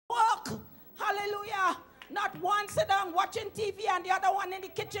Hallelujah. Not one sit down watching TV and the other one in the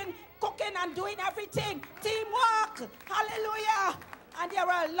kitchen cooking and doing everything. Teamwork. Hallelujah. And there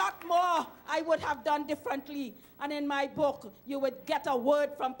are a lot more I would have done differently. And in my book, you would get a word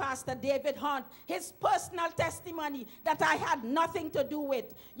from Pastor David Hunte, his personal testimony that I had nothing to do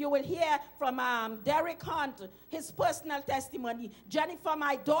with. You will hear from Derek Hunt, his personal testimony. Jennifer,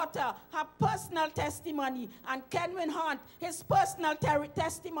 my daughter, her personal testimony. And Kenwin Hunt, his personal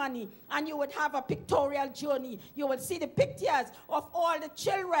testimony. And you would have a pictorial journey. You will see the pictures of all the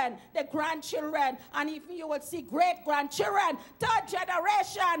children, the grandchildren, and even you will see great-grandchildren, third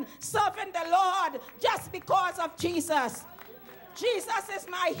generation, serving the Lord just because of Jesus. Jesus is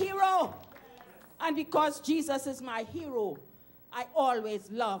my hero. And because Jesus is my hero, I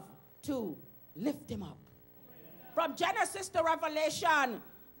always love to lift him up. From Genesis to Revelation,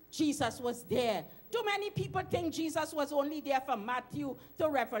 Jesus was there. Too many people think Jesus was only there from Matthew to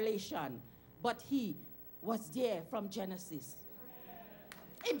Revelation. But he was there from Genesis.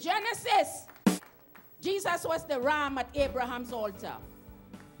 In Genesis, Jesus was the ram at Abraham's altar.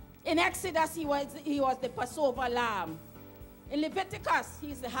 In Exodus, he was the Passover lamb. In Leviticus,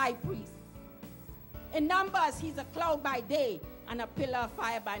 he's the high priest. In Numbers, he's a cloud by day and a pillar of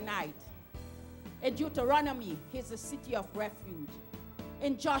fire by night. In Deuteronomy, he's the city of refuge.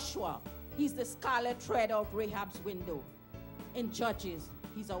 In Joshua, he's the scarlet thread out Rahab's window. In Judges,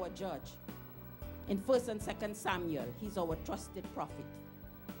 he's our judge. In 1st and 2nd Samuel, he's our trusted prophet.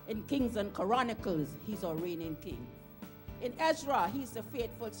 In Kings and Chronicles, he's our reigning king. In Ezra, he's the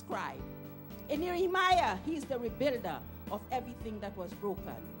faithful scribe. In Nehemiah, he's the rebuilder of everything that was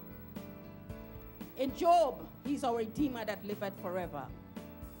broken. In Job, he's our redeemer that liveth forever.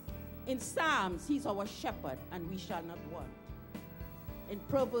 In Psalms, he's our shepherd, and we shall not want. In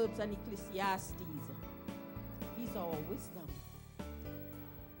Proverbs and Ecclesiastes, he's our wisdom.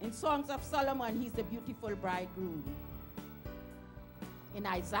 In Songs of Solomon, he's the beautiful bridegroom. In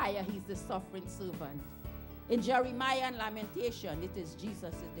Isaiah, he's the suffering servant. In Jeremiah and Lamentation, it is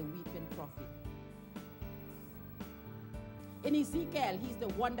Jesus is the weeping prophet. In Ezekiel, he's the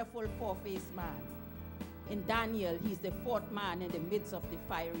wonderful four-faced man. In Daniel, he's the fourth man in the midst of the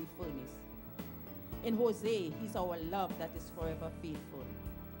fiery furnace. In Hosea, he's our love that is forever faithful.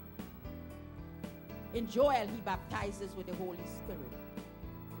 In Joel, he baptizes with the Holy Spirit.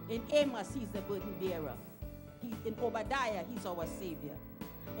 In Amos, he's the burden bearer. In Obadiah, he's our Savior.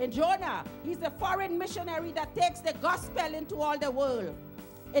 In Jonah, he's the foreign missionary that takes the gospel into all the world.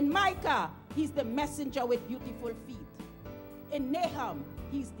 In Micah, he's the messenger with beautiful feet. In Nahum,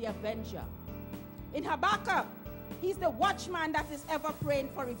 he's the avenger. In Habakkuk, he's the watchman that is ever praying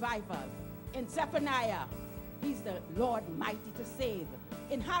for revival. In Zephaniah, he's the Lord mighty to save.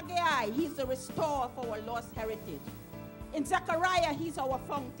 In Haggai, he's the restorer of our lost heritage. In Zechariah, he's our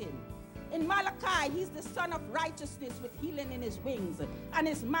fountain. In Malachi, he's the son of righteousness with healing in his wings. And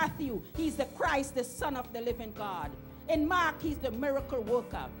in Matthew, he's the Christ, the Son of the living God. In Mark, he's the miracle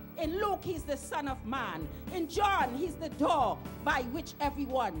worker. In Luke, he's the Son of Man. In John, he's the door by which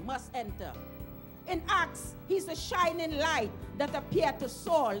everyone must enter. In Acts, he's the shining light that appeared to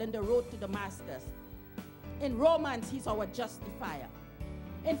Saul in the road to Damascus. In Romans, he's our justifier.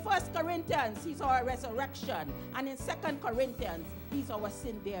 In 1 Corinthians, he's our resurrection. And in 2 Corinthians, he's our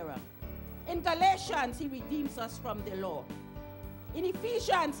sin bearer. In Galatians, he redeems us from the law. In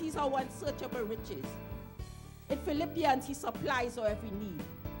Ephesians, he's our unsearchable riches. In Philippians, he supplies our every need.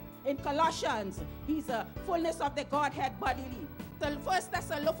 In Colossians, he's the fullness of the Godhead bodily. The first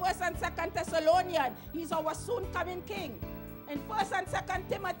and 2 Thessalonians, he's our soon-coming King. In 1st and 2nd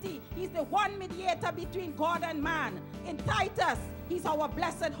Timothy, he's the one mediator between God and man. In Titus, he's our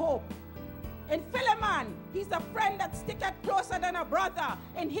blessed hope. In Philemon, he's the friend that sticketh closer than a brother.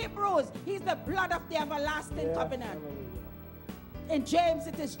 In Hebrews, he's the blood of the everlasting covenant. In James,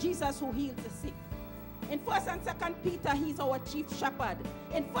 it is Jesus who heals the sick. In 1st and 2nd Peter, he's our chief shepherd.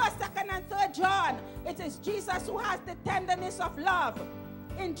 In 1st, 2nd, and 3rd John, it is Jesus who has the tenderness of love.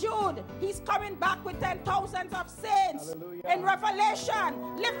 In Jude, he's coming back with 10,000s of saints. Hallelujah. In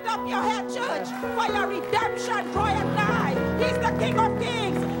Revelation, lift up your head, church, for your redemption draweth nigh. He's the King of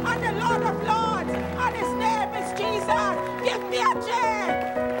kings and the Lord of lords, and his name is Jesus. Give me a J,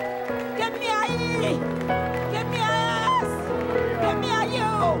 give me a E, give me a S, give me a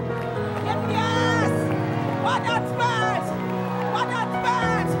U, give me a S. What that's bad, what that's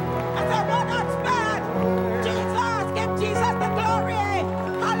bad. I said, what that's bad. Jesus, give Jesus the glory.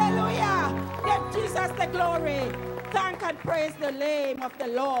 Jesus the glory. Thank and praise the name of the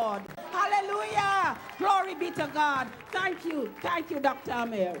Lord. Hallelujah. Glory be to God. Thank you, Dr.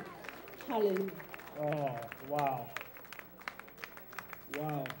 Amir. Hallelujah. Oh, wow.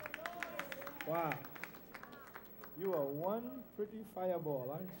 Wow. Wow. You are one pretty fireball,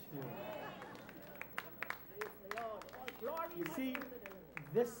 aren't you? Praise the Lord. All glory You must see, go to the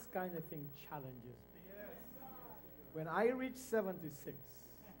Lord. this kind of thing challenges me. When I reach 76,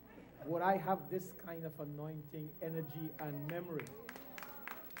 would I have this kind of anointing, energy, and memory?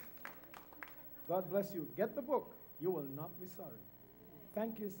 God bless you. Get the book. You will not be sorry.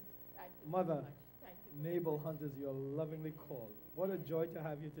 Thank you, Thank you Mother very much. Thank you. Mable Hunte. You are lovingly called. What a joy to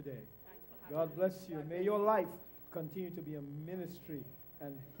have you today. Thanks for having God me. bless you. God May bless your you. life continue to be a ministry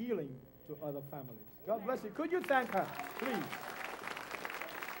and healing to other families. God bless you. Could you thank her, please?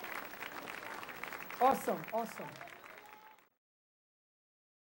 Awesome, awesome.